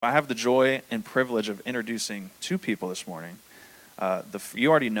I have the joy and privilege of introducing two people this morning.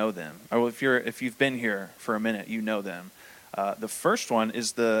 You already know them. Or if you've been here for a minute, you know them. The first one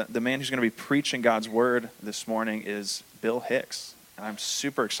is the man who's going to be preaching God's word this morning is Bill Hicks. And I'm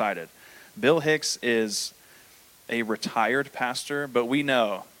super excited. Bill Hicks is a retired pastor, but we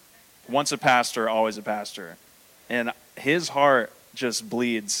know once a pastor, always a pastor. And his heart just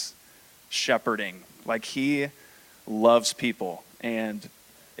bleeds shepherding. Like he loves people, and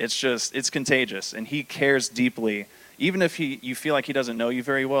it's contagious, and he cares deeply. Even if you feel like he doesn't know you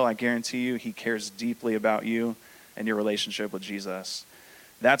very well, I guarantee you he cares deeply about you and your relationship with Jesus.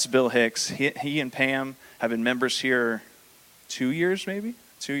 That's Bill Hicks. He and Pam have been members here 2 years, maybe?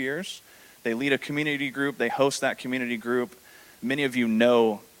 2 years. They lead a community group. They host that community group. Many of you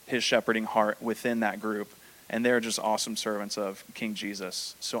know his shepherding heart within that group, and they're just awesome servants of King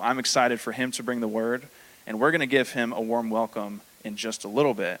Jesus. So I'm excited for him to bring the word, and we're going to give him a warm welcome in just a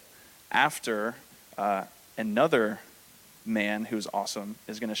little bit after another man who's awesome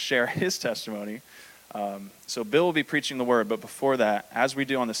is going to share his testimony. So Bill will be preaching the word, but before that, as we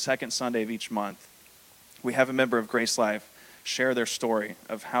do on the second Sunday of each month, we have a member of Grace Life share their story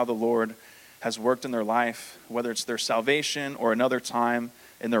of how the Lord has worked in their life, whether it's their salvation or another time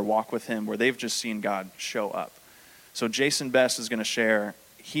in their walk with him where they've just seen God show up. So Jason Best is going to share.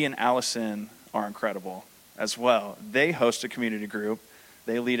 He and Allison are incredible as well. They host a community group.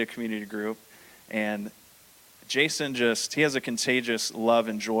 They lead a community group. And Jason he has a contagious love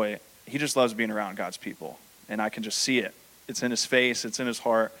and joy. He just loves being around God's people. And I can just see it. It's in his face. It's in his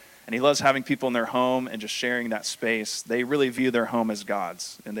heart. And he loves having people in their home and just sharing that space. They really view their home as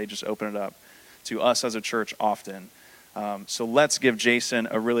God's, and they just open it up to us as a church often. So let's give Jason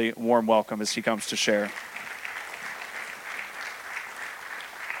a really warm welcome as he comes to share.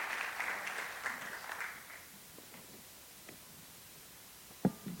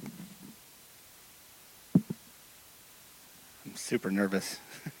 I'm super nervous.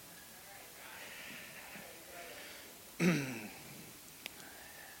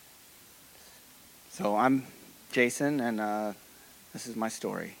 So I'm Jason, and this is my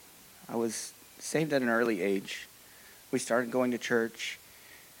story. I was saved at an early age. We started going to church,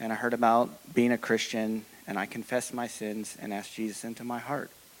 and I heard about being a Christian, and I confessed my sins and asked Jesus into my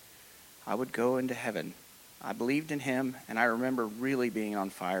heart. I would go into heaven. I believed in him, and I remember really being on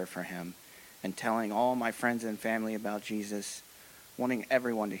fire for him and telling all my friends and family about Jesus, wanting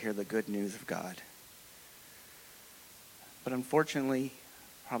everyone to hear the good news of God. But unfortunately,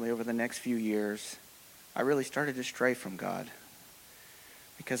 probably over the next few years, I really started to stray from God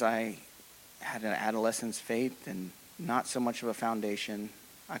because I had an adolescent's faith and not so much of a foundation.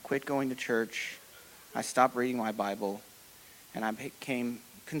 I quit going to church. I stopped reading my Bible, and I became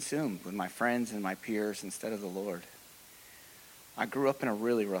consumed with my friends and my peers instead of the Lord. I grew up in a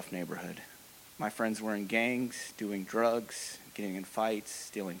really rough neighborhood. My friends were in gangs, doing drugs, getting in fights,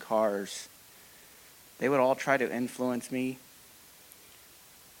 stealing cars. They would all try to influence me.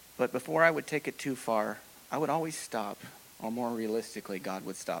 But before I would take it too far, I would always stop, or more realistically, God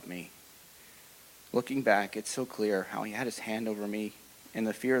would stop me. Looking back, it's so clear how he had his hand over me, and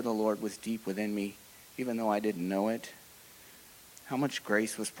the fear of the Lord was deep within me, even though I didn't know it. How much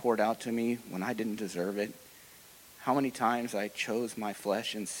grace was poured out to me when I didn't deserve it. How many times I chose my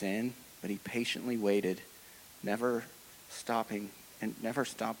flesh and sin, but he patiently waited, never stopping and never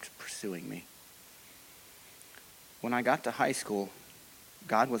stopped pursuing me. When I got to high school,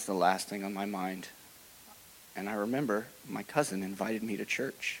 God was the last thing on my mind. And I remember my cousin invited me to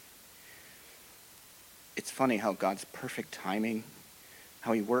church. It's funny how God's perfect timing,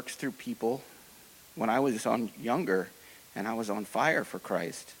 how he works through people. When I was younger and I was on fire for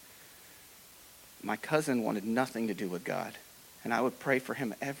Christ, my cousin wanted nothing to do with God. And I would pray for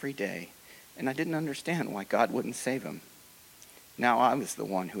him every day. And I didn't understand why God wouldn't save him. Now I was the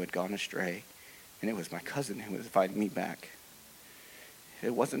one who had gone astray, and it was my cousin who was inviting me back. If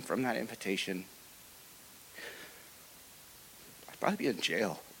it wasn't from that invitation, I'd probably be in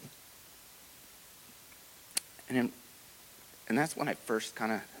jail. And that's when I first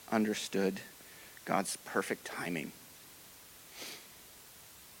kind of understood God's perfect timing.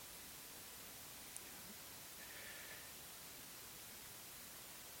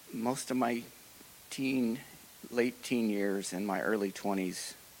 Most of my late teen years and my early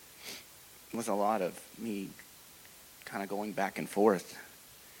 20s was a lot of me kind of going back and forth.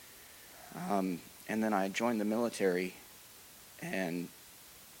 And then I joined the military, and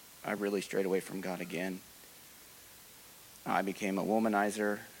I really strayed away from God again. I became a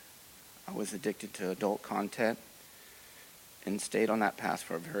womanizer. I was addicted to adult content and stayed on that path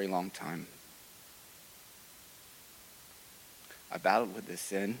for a very long time. I battled with this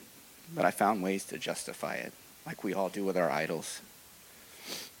sin, but I found ways to justify it, like we all do with our idols.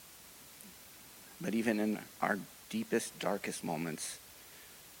 But even in our deepest, darkest moments,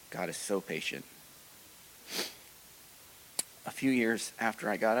 God is so patient. A few years after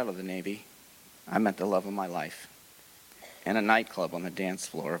I got out of the Navy, I met the love of my life in a nightclub on the dance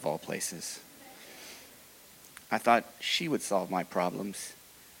floor of all places. I thought she would solve my problems.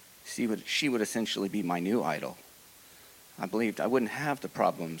 She would essentially be my new idol. I believed I wouldn't have the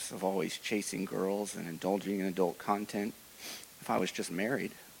problems of always chasing girls and indulging in adult content if I was just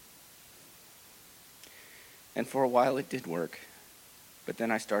married. And for a while it did work. But then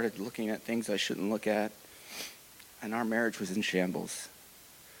I started looking at things I shouldn't look at, and our marriage was in shambles.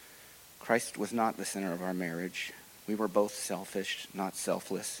 Christ was not the center of our marriage. We were both selfish, not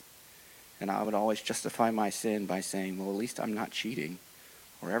selfless. And I would always justify my sin by saying, well, at least I'm not cheating,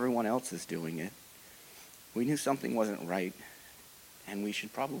 or everyone else is doing it. We knew something wasn't right, and we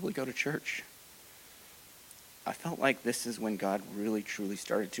should probably go to church. I felt like this is when God really, truly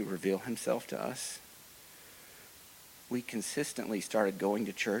started to reveal himself to us. We consistently started going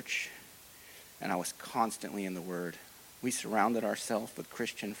to church, and I was constantly in the Word. We surrounded ourselves with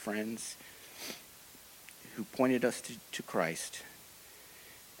Christian friends who pointed us to Christ,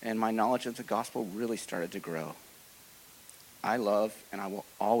 and my knowledge of the gospel really started to grow. I love, and I will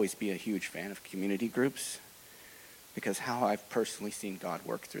always be a huge fan of community groups because how I've personally seen God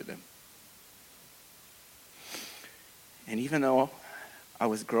work through them. And even though I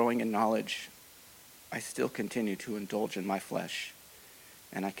was growing in knowledge, I still continued to indulge in my flesh,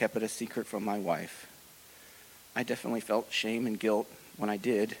 and I kept it a secret from my wife. I definitely felt shame and guilt when I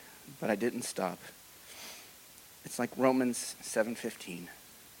did, but I didn't stop. It's like Romans 7:15.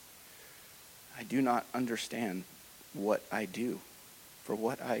 I do not understand what I do. For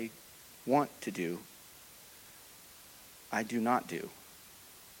what I want to do, I do not do.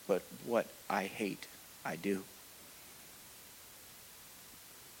 But what I hate, I do.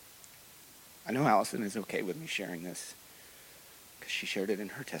 I know Allison is okay with me sharing this because she shared it in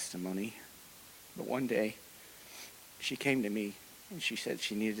her testimony. But one day, she came to me and she said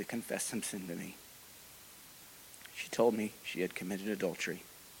she needed to confess some sin to me. She told me she had committed adultery.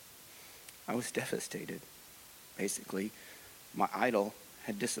 I was devastated. Basically, my idol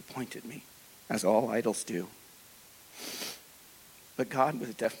had disappointed me, as all idols do. But God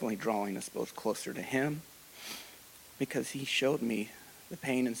was definitely drawing us both closer to him because he showed me the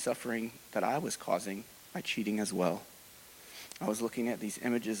pain and suffering that I was causing by cheating as well. I was looking at these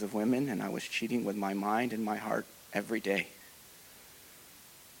images of women and I was cheating with my mind and my heart every day.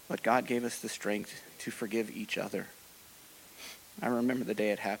 But God gave us the strength to forgive each other. I remember the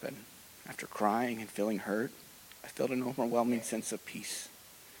day it happened. After crying and feeling hurt, I felt an overwhelming sense of peace.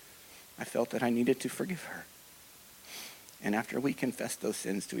 I felt that I needed to forgive her. And after we confessed those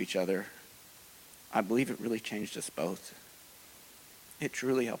sins to each other, I believe it really changed us both. It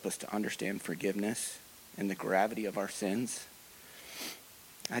truly helped us to understand forgiveness and the gravity of our sins.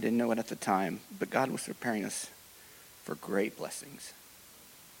 I didn't know it at the time, but God was preparing us for great blessings.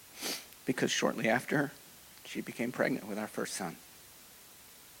 Because shortly after, she became pregnant with our first son.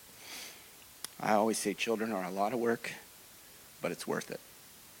 I always say children are a lot of work, but it's worth it.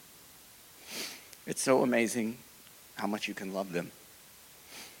 It's so amazing how much you can love them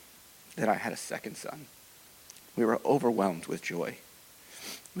that I had a second son. We were overwhelmed with joy.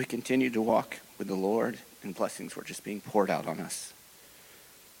 We continued to walk with the Lord, and blessings were just being poured out on us.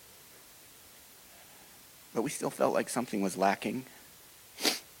 But we still felt like something was lacking.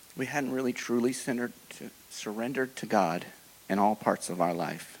 We hadn't really truly surrendered to God in all parts of our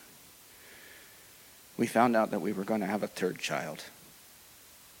life. We found out that we were going to have a third child.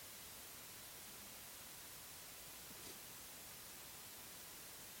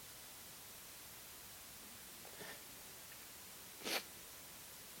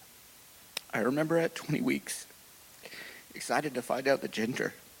 I remember at 20 weeks, excited to find out the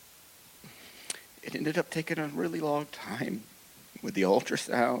gender. It ended up taking a really long time with the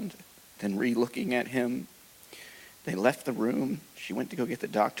ultrasound, then re-looking at him. They left the room. She went to go get the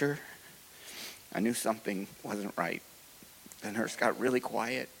doctor. I knew something wasn't right. The nurse got really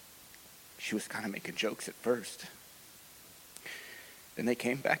quiet. She was kind of making jokes at first. Then they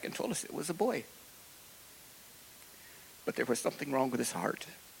came back and told us it was a boy. But there was something wrong with his heart.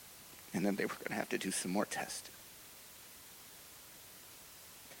 And then they were going to have to do some more tests.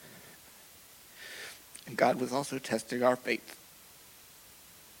 And God was also testing our faith.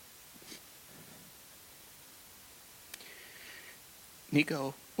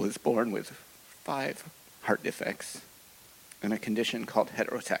 Nico was born with 5 heart defects and a condition called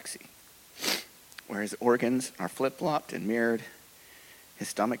heterotaxy, where his organs are flip-flopped and mirrored, His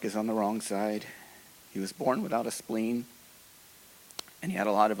stomach is on the wrong side. He was born without a spleen, and he had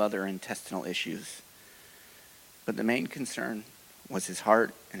a lot of other intestinal issues. But the main concern was his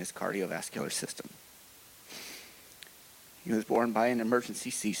heart and his cardiovascular system. He was born by an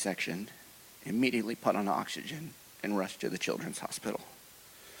emergency C-section, immediately put on oxygen, and rushed to the children's hospital.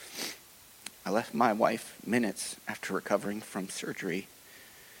 I left my wife minutes after recovering from surgery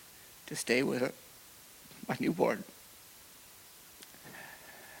to stay with my newborn.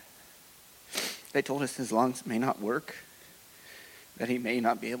 They told us his lungs may not work, that he may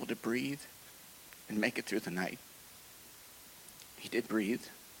not be able to breathe and make it through the night. He did breathe.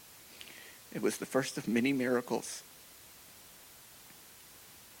 It was the first of many miracles.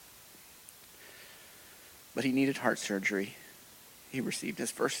 But he needed heart surgery. He received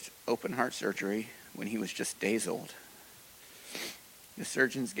his first open heart surgery when he was just days old. The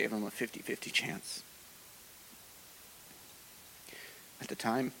surgeons gave him a 50-50 chance. At the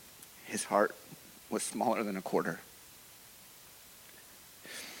time, his heart was smaller than a quarter.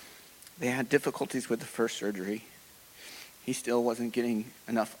 They had difficulties with the first surgery. He still wasn't getting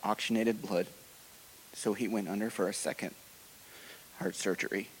enough oxygenated blood, so he went under for a second heart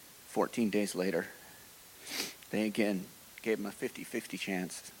surgery 14 days later. They again gave him a 50-50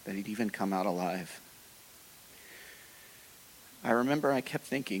 chance that he'd even come out alive. I remember I kept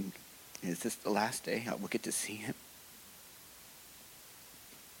thinking, is this the last day I will get to see him?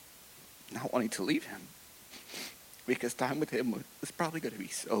 Not wanting to leave him, because time with him was probably going to be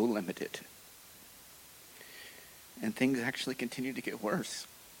so limited. And things actually continued to get worse,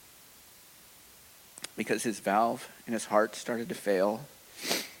 because his valve in his heart started to fail,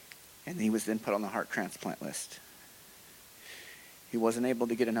 and he was then put on the heart transplant list. He wasn't able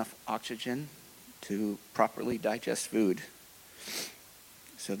to get enough oxygen to properly digest food,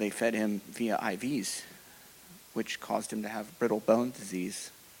 so they fed him via IVs, which caused him to have brittle bone disease.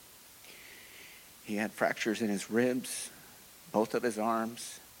 He had fractures in his ribs, both of his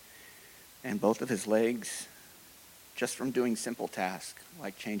arms, and both of his legs, just from doing simple tasks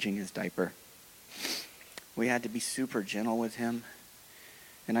like changing his diaper. We had to be super gentle with him,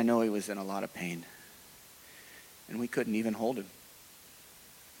 and I know he was in a lot of pain, and we couldn't even hold him,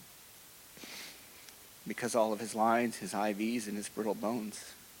 because all of his lines, his IVs, and his brittle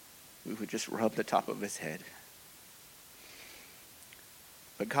bones, we would just rub the top of his head.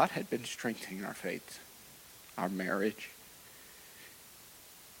 But God had been strengthening our faith, our marriage,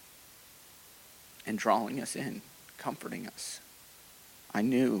 and drawing us in, comforting us. I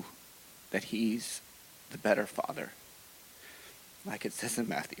knew that he's the better father, like it says in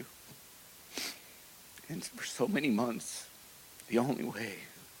Matthew. And for so many months, the only way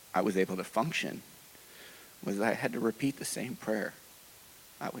I was able to function was I had to repeat the same prayer.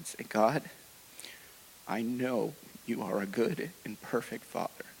 I would say, God, I know you are a good and perfect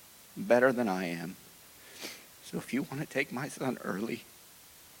father, better than I am. So if you want to take my son early,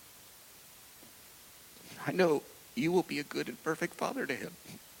 I know you will be a good and perfect father to him.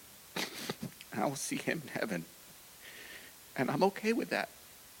 And I will see him in heaven. And I'm okay with that.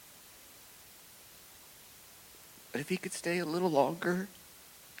 But if he could stay a little longer,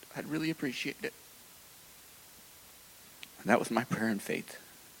 I'd really appreciate it. And that was my prayer and faith.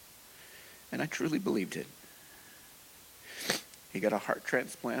 And I truly believed it. He got a heart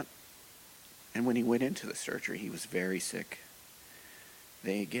transplant. And when he went into the surgery, he was very sick.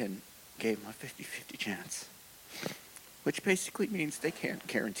 They again gave him a 50-50 chance, which basically means they can't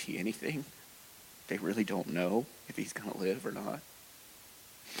guarantee anything. They really don't know if he's going to live or not.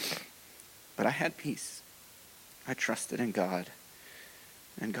 But I had peace. I trusted in God.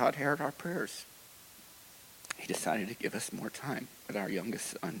 And God heard our prayers. He decided to give us more time with our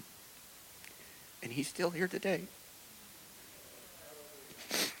youngest son. And he's still here today.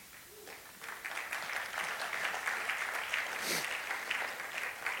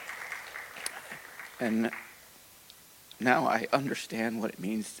 And now I understand what it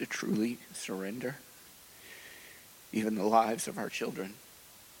means to truly surrender, even the lives of our children.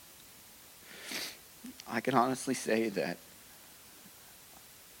 I can honestly say that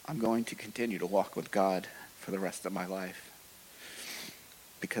I'm going to continue to walk with God for the rest of my life,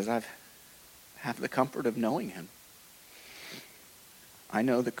 because I have the comfort of knowing him. I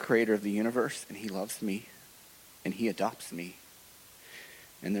know the creator of the universe, and he loves me, and he adopts me.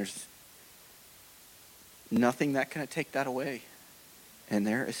 And there's nothing that can take that away. And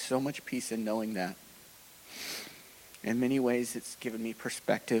there is so much peace in knowing that. In many ways, it's given me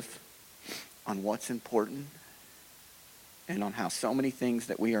perspective on what's important and on how so many things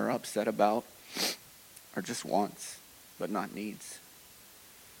that we are upset about are just wants, but not needs.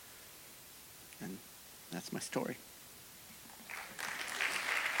 And that's my story.